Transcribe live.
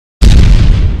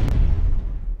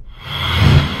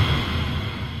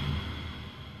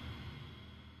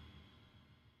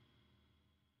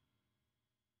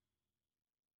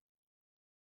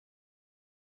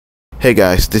Hey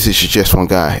guys, this is your Just One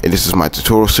Guy, and this is my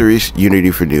tutorial series, Unity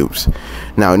for Noobs.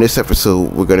 Now in this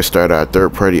episode, we're going to start our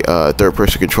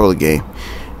third-person controller game,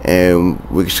 and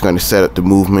we're just going to set up the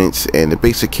movements and the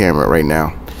basic camera right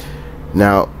now.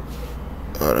 Now,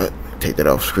 take that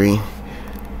off screen.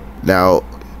 Now,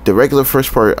 the regular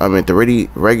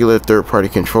regular third-party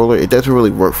controller, it doesn't really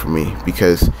work for me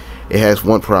because it has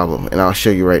one problem, and I'll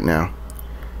show you right now.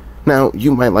 Now,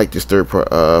 you might like this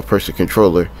third-person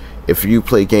controller if you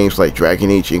play games like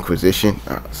Dragon Age Inquisition.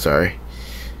 Sorry,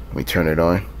 let me turn it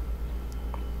on.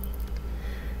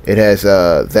 It has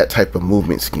that type of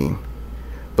movement scheme,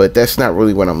 but that's not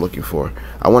really what I'm looking for.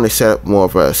 I want to set up more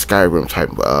of a Skyrim type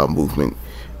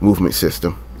movement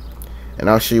system, and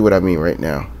I'll show you what I mean right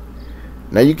now.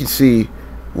 Now you can see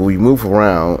when we move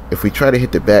around, if we try to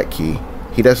hit the back key,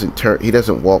 he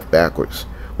doesn't walk backwards.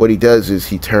 What he does is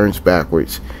he turns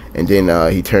backwards, and then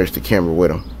he turns the camera with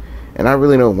him. And I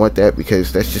really don't want that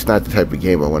because that's just not the type of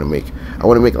game I want to make. I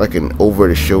want to make like an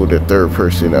over-the-shoulder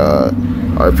third-person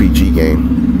RPG game.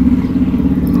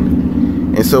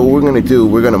 And so what we're going to do,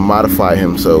 we're going to modify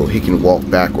him so he can walk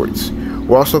backwards.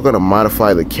 We're also going to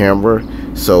modify the camera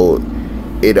so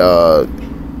it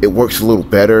works a little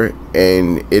better,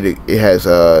 and it has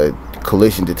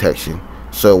collision detection,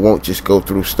 so it won't just go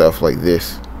through stuff like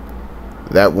this.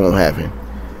 That won't happen.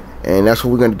 And that's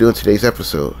what we're going to do in today's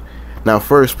episode. Now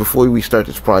first, before we start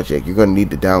this project, you're going to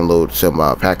need to download some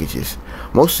packages.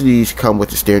 Most of these come with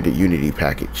the standard Unity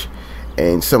package,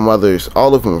 and some others,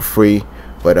 all of them are free,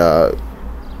 but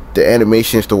the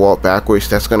animations to walk backwards,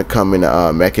 that's going to come in the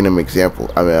Mecainim example.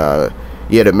 the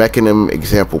Mecainim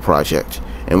example project,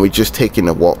 and we're just taking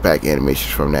the walk back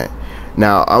animations from that.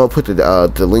 Now I'm going to put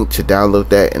the link to download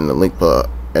that in the link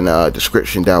in the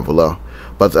description down below,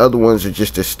 but the other ones are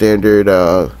just a standard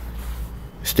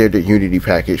Unity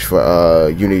package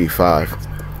for Unity 5.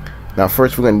 Now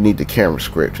first we're going to need the camera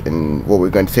script, and what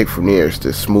we're going to take from there is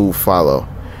the smooth follow.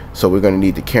 So we're going to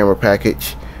need the camera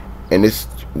package, and this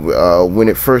when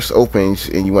it first opens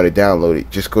and you want to download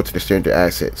it, just go to the standard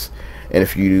assets, and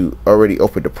if you already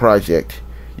opened the project,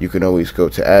 you can always go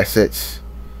to assets,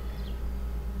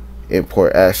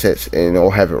 import assets, and it'll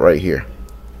have it right here.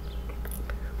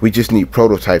 We just need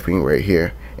prototyping right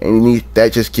here, and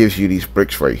that just gives you these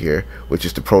bricks right here, which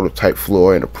is the prototype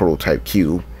floor and the prototype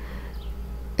cube.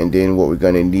 And then what we're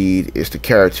going to need is the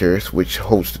characters, which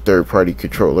holds the third-party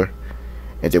controller,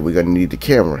 and then we're going to need the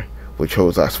camera, which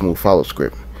holds our smooth follow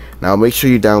script. Now make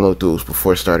sure you download those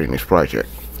before starting this project.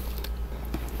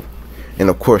 And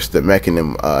of course the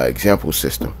Mecainim example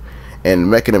system.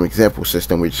 And the Mecainim example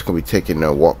system, we're just going to be taking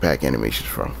the walk back animations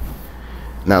from.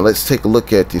 Now let's take a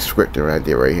look at the script around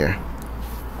there right here.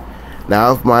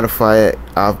 Now I've modified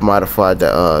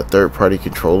the third-party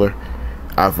controller.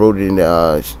 I've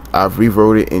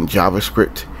rewrote it in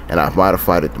JavaScript, and I've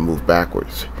modified it to move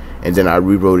backwards. And then I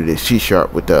rewrote it in C#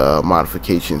 with the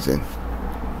modifications in.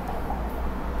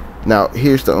 Now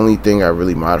here's the only thing I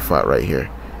really modified right here,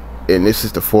 and this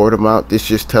is the forward amount. This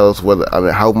just tells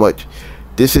how much.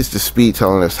 This is the speed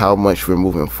telling us how much we're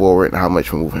moving forward and how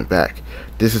much we're moving back.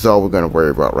 This is all we're going to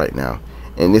worry about right now,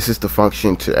 and this is the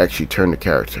function to actually turn the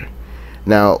character.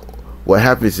 Now what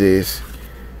happens is,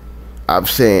 I'm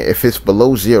saying if it's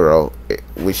below 0,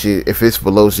 if it's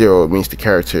below 0, it means the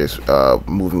character is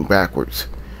moving backwards.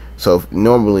 So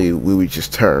normally we would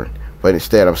just turn, but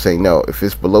instead I'm saying no, if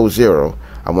it's below 0,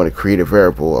 I want to create a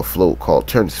variable, a float called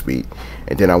turn speed,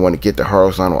 and then I want to get the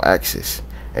horizontal axis,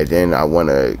 and then I want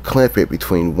to clamp it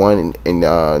between 1 and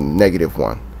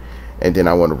 -1, and then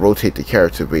I want to rotate the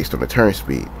character based on the turn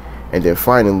speed, and then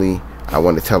finally I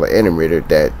want to tell the animator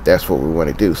that that's what we want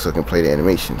to do so it can play the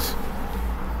animations.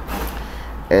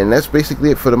 And that's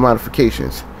basically it for the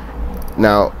modifications.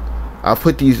 Now I'll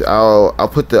put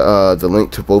the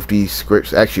link to both these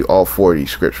scripts, actually all 4 of these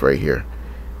scripts right here.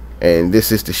 And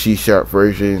this is the C#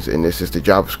 versions, and this is the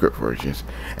JavaScript versions,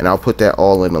 and I'll put that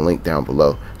all in the link down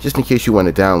below, just in case you want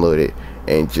to download it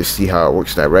and just see how it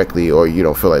works directly, or you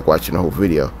don't feel like watching the whole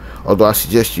video. Although I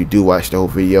suggest you do watch the whole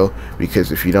video,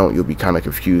 because if you don't, you'll be kind of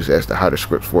confused as to how the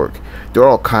scripts work. They're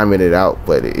all commented out,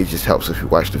 but it just helps if you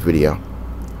watch the video.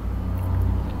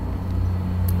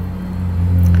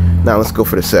 Now let's go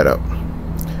for the setup.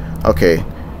 Okay,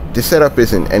 the setup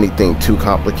isn't anything too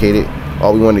complicated.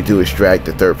 All we want to do is drag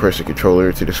the third-person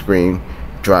controller to the screen,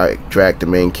 drag the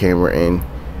main camera in,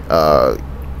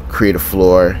 create a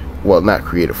floor. Well, not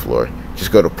create a floor.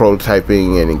 Just go to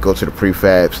prototyping and then go to the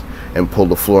prefabs and pull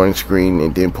the floor in screen,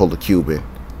 and then pull the cube in.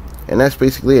 And that's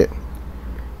basically it.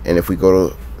 And if we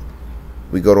go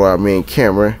to our main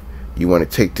camera, you want to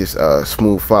take this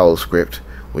smooth follow script,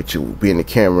 which will be in the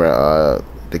camera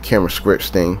scripts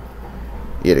thing,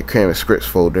 Yeah, the camera scripts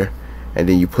folder, and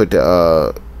then you put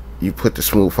the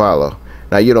smooth follow.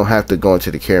 Now you don't have to go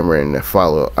into the camera and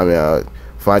follow.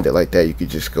 Find it like that. You could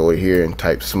just go here and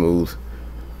type smooth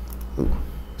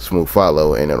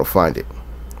follow, and it'll find it.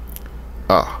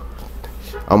 Oh,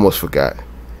 almost forgot.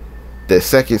 The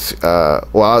second,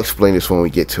 well, I'll explain this when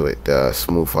we get to it. The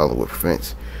smooth follow with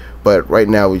prevents, but right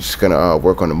now we're just gonna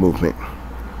work on the movement.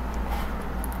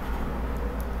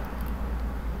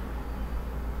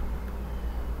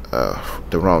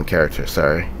 The wrong character,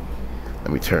 sorry.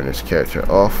 Let me turn this character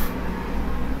off,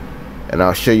 and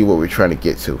I'll show you what we're trying to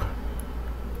get to.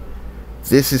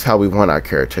 This is how we want our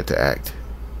character to act.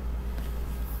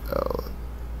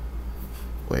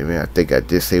 Wait a minute, I think I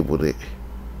disabled it.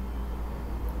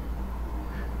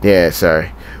 Yeah,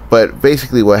 sorry. But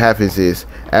basically what happens is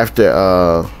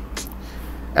after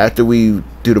we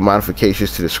do the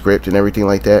modifications to the script and everything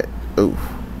like that,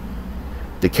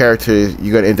 the character,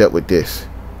 you're gonna end up with this.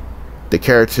 The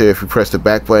character, if you press the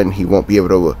back button, he won't be able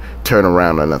to turn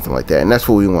around or nothing like that, and that's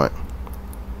what we want.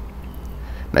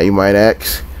 Now you might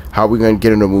ask, how are we going to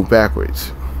get him to move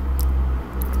backwards?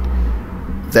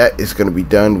 That is going to be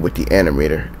done with the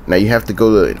animator. Now you have to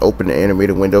go to open the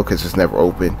animator window because it's never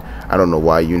open. I don't know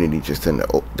why Unity just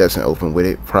doesn't open with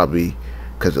it, probably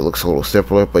because it looks a little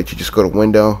simpler, but you just go to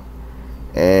window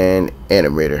and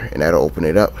animator, and that'll open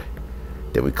it up.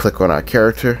 Then we click on our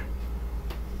character.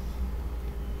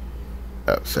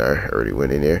 Oh, sorry, I already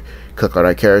went in there. Click on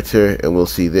our character and we'll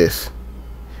see this.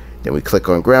 Then we click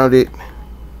on grounded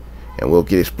and we'll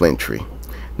get his blend tree.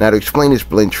 Now to explain this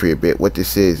blend tree a bit, what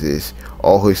this is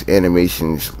all his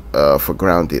animations for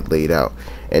grounded laid out,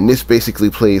 and this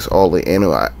basically plays all the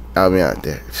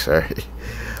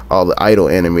all the idle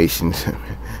animations.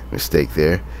 Mistake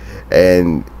there.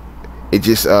 And it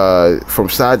just from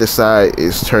side to side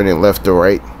is turning left to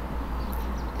right,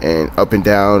 and up and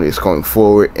down is going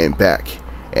forward and back.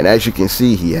 And as you can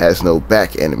see, he has no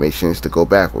back animations to go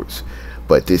backwards,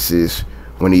 but this is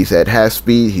when he's at half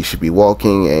speed he should be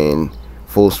walking, and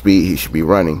full speed he should be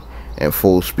running, and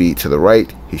full speed to the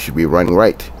right he should be running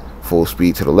right, full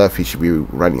speed to the left he should be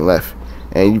running left,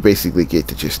 and you basically get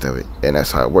the gist of it, and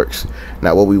that's how it works.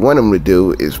 Now what we want him to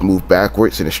do is move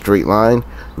backwards in a straight line.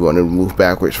 We want him to move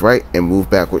backwards right and move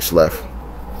backwards left.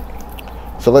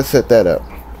 So let's set that up.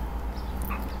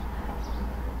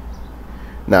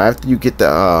 Now after you get the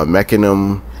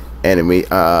Mecainim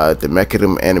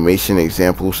animation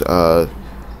examples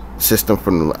system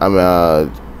from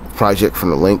the project from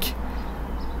the link,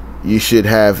 you should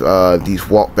have these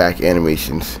walk back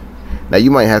animations. Now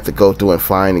you might have to go through and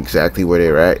find exactly where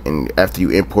they're at, and after you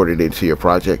import it into your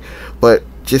project, but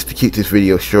just to keep this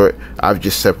video short, I've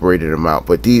just separated them out.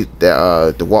 But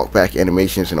the walk back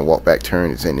animations and the walk back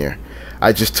turn is in there.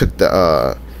 I just took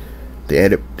the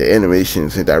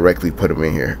animations and directly put them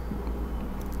in here.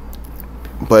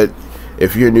 But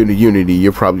if you're new to Unity,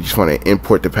 you probably just want to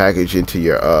import the package into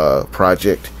your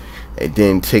project, and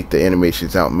then take the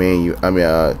animations out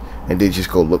and then just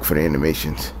go look for the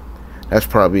animations. That's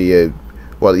probably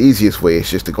well, the easiest way is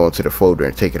just to go into the folder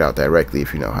and take it out directly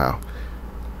if you know how.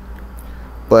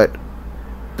 But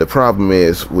the problem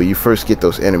is when you first get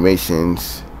those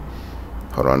animations,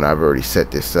 hold on, I've already set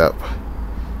this up.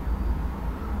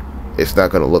 It's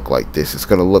not going to look like this. It's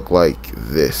going to look like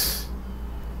this.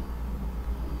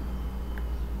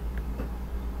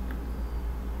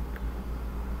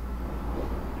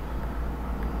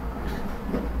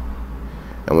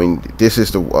 I mean, this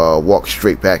is the walk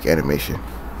straight back animation.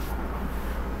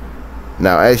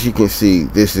 Now, as you can see,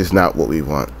 this is not what we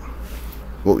want.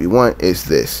 What we want is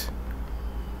this.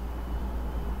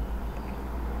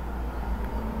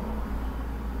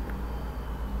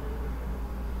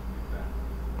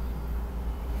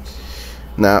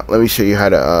 Now let me show you how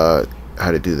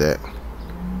to do that.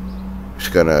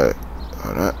 Just gonna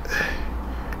hold on.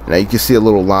 Now you can see a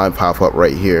little line pop up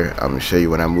right here. I'm gonna show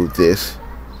you when I move this.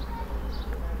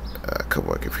 Come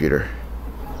on, computer.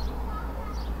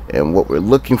 And what we're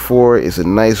looking for is a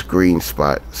nice green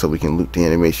spot so we can loop the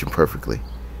animation perfectly,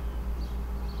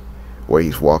 where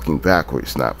he's walking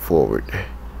backwards, not forward.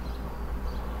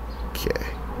 Okay.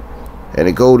 And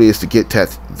the goal is to get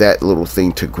that little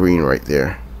thing to green right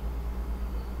there.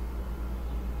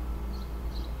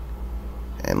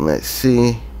 And let's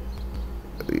see.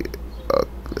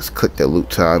 Let's click the loop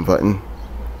time button.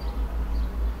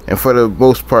 And for the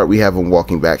most part, we have him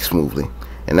walking back smoothly,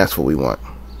 and that's what we want.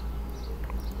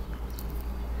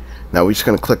 Now we're just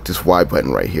going to click this Y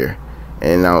button right here,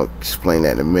 and I'll explain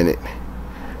that in a minute.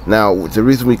 Now the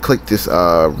reason we click this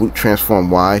root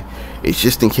transform Y is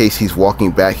just in case he's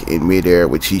walking back in midair,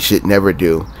 which he should never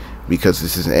do because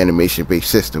this is an animation based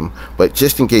system, but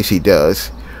just in case he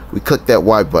does, we click that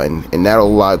Y button, and that'll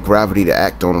allow gravity to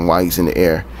act on him while he's in the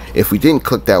air. If we didn't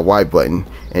click that Y button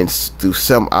and through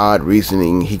some odd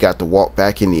reasoning he got to walk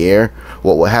back in the air,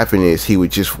 what will happen is he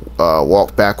would just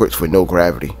walk backwards with no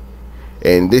gravity.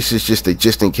 And this is just a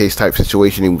just in case type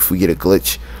situation. If we get a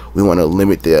glitch, we want to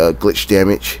limit the glitch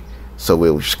damage, so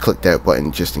we'll just click that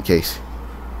button just in case.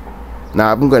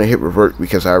 Now I'm going to hit revert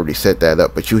because I already set that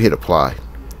up, but you hit apply.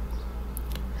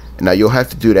 Now you'll have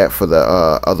to do that for the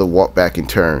other walk back and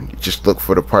turn. Just look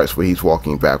for the parts where he's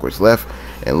walking backwards left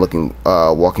and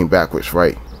walking backwards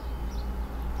right.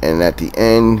 And at the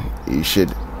end you should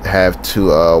have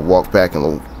to walk back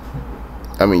and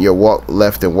your walk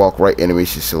left and walk right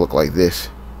animation should look like this.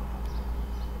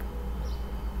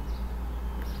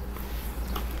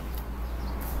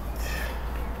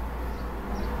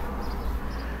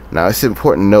 Now it's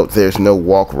important to note there's no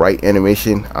walk right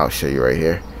animation. I'll show you right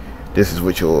here. This is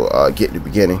what you'll get in the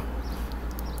beginning.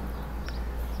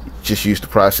 Just use the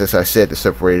process I said to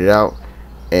separate it out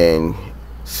and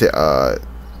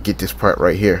get this part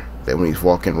right here. That when he's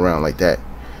walking around like that.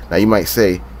 Now you might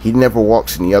say he never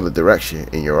walks in the other direction,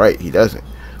 and you're right, he doesn't.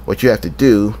 What you have to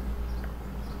do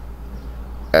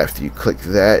after you click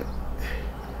that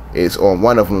is on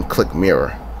one of them click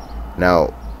mirror.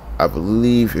 Now I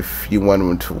believe if you want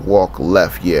him to walk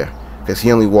left, yeah, because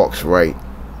he only walks right.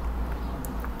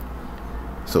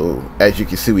 So as you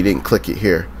can see, we didn't click it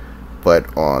here,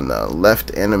 but on the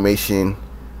left animation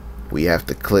we have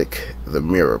to click the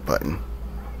mirror button,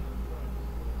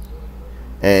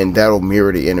 and that'll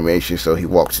mirror the animation so he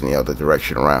walks in the other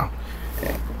direction around.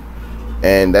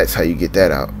 And that's how you get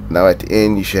that out. Now at the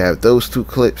end you should have those two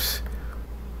clips.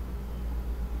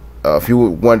 If you were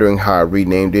wondering how I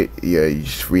renamed it, yeah, you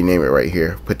just rename it right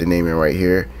here. Put the name in right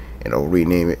here and it'll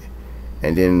rename it.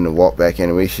 And then in the walk back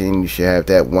animation you should have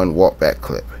that one walk back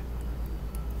clip.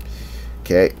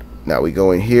 Okay, now we go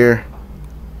in here,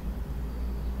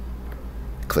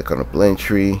 click on the blend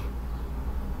tree,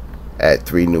 add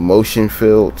 3 new motion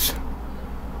fields.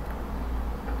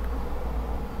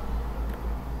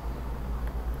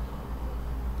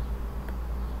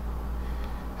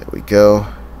 There we go.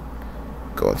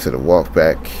 Go into the walk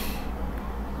back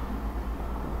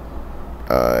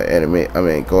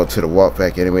go into the walk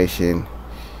back animation,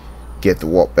 get the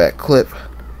walk back clip,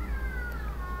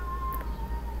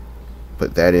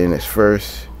 put that in as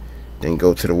first, then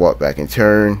go to the walk back and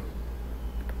turn,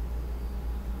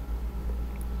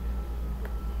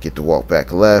 get the walk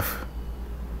back left,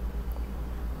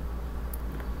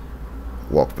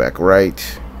 walk back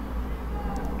right,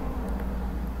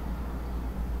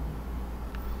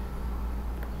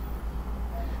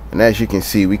 and as you can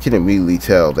see, we can immediately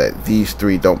tell that these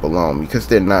 3 don't belong because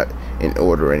they're not in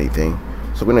order or anything.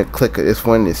 So we're going to click this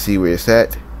one to see where it's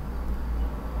at,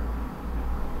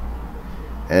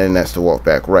 and that's the walk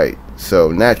back right.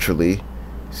 So naturally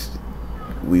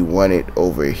we want it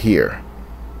over here,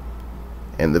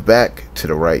 and the back to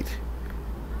the right.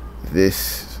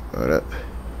 This, hold up,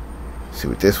 see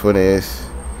what this one is.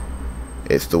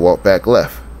 It's the walk back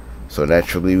left, so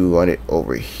naturally we want it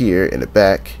over here in the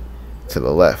back to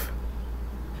the left.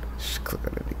 Just click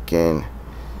on it again,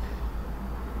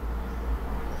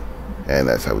 and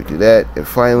that's how we do that. And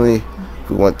finally,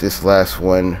 we want this last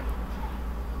one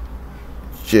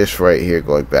just right here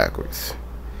going backwards.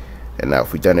 And now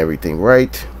if we've done everything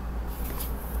right,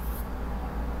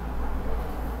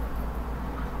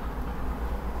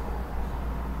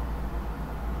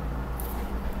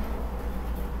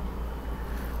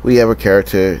 we have a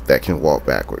character that can walk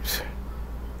backwards.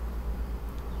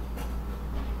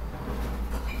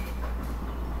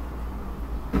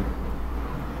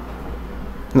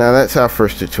 Now that's our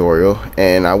first tutorial,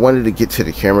 and I wanted to get to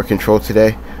the camera control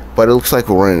today, but it looks like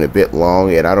we're running a bit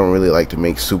long, and I don't really like to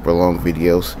make super long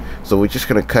videos, so we're just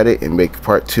gonna cut it and make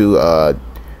part 2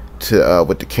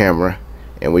 with the camera.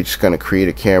 And we're just gonna create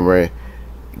a camera,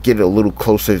 get it a little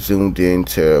closer zoomed in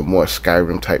to more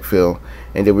Skyrim type feel,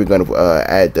 and then we're gonna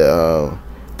add the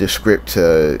script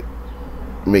to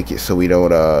make it so we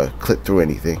don't click through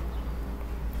anything.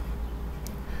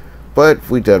 But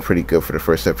we've done pretty good for the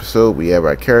first episode. We have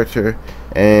our character,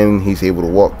 and he's able to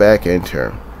walk back and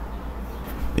turn.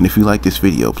 And if you like this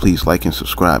video, please like and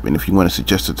subscribe. And if you want to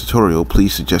suggest a tutorial,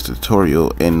 please suggest a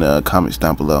tutorial in the comments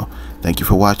down below. Thank you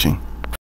for watching.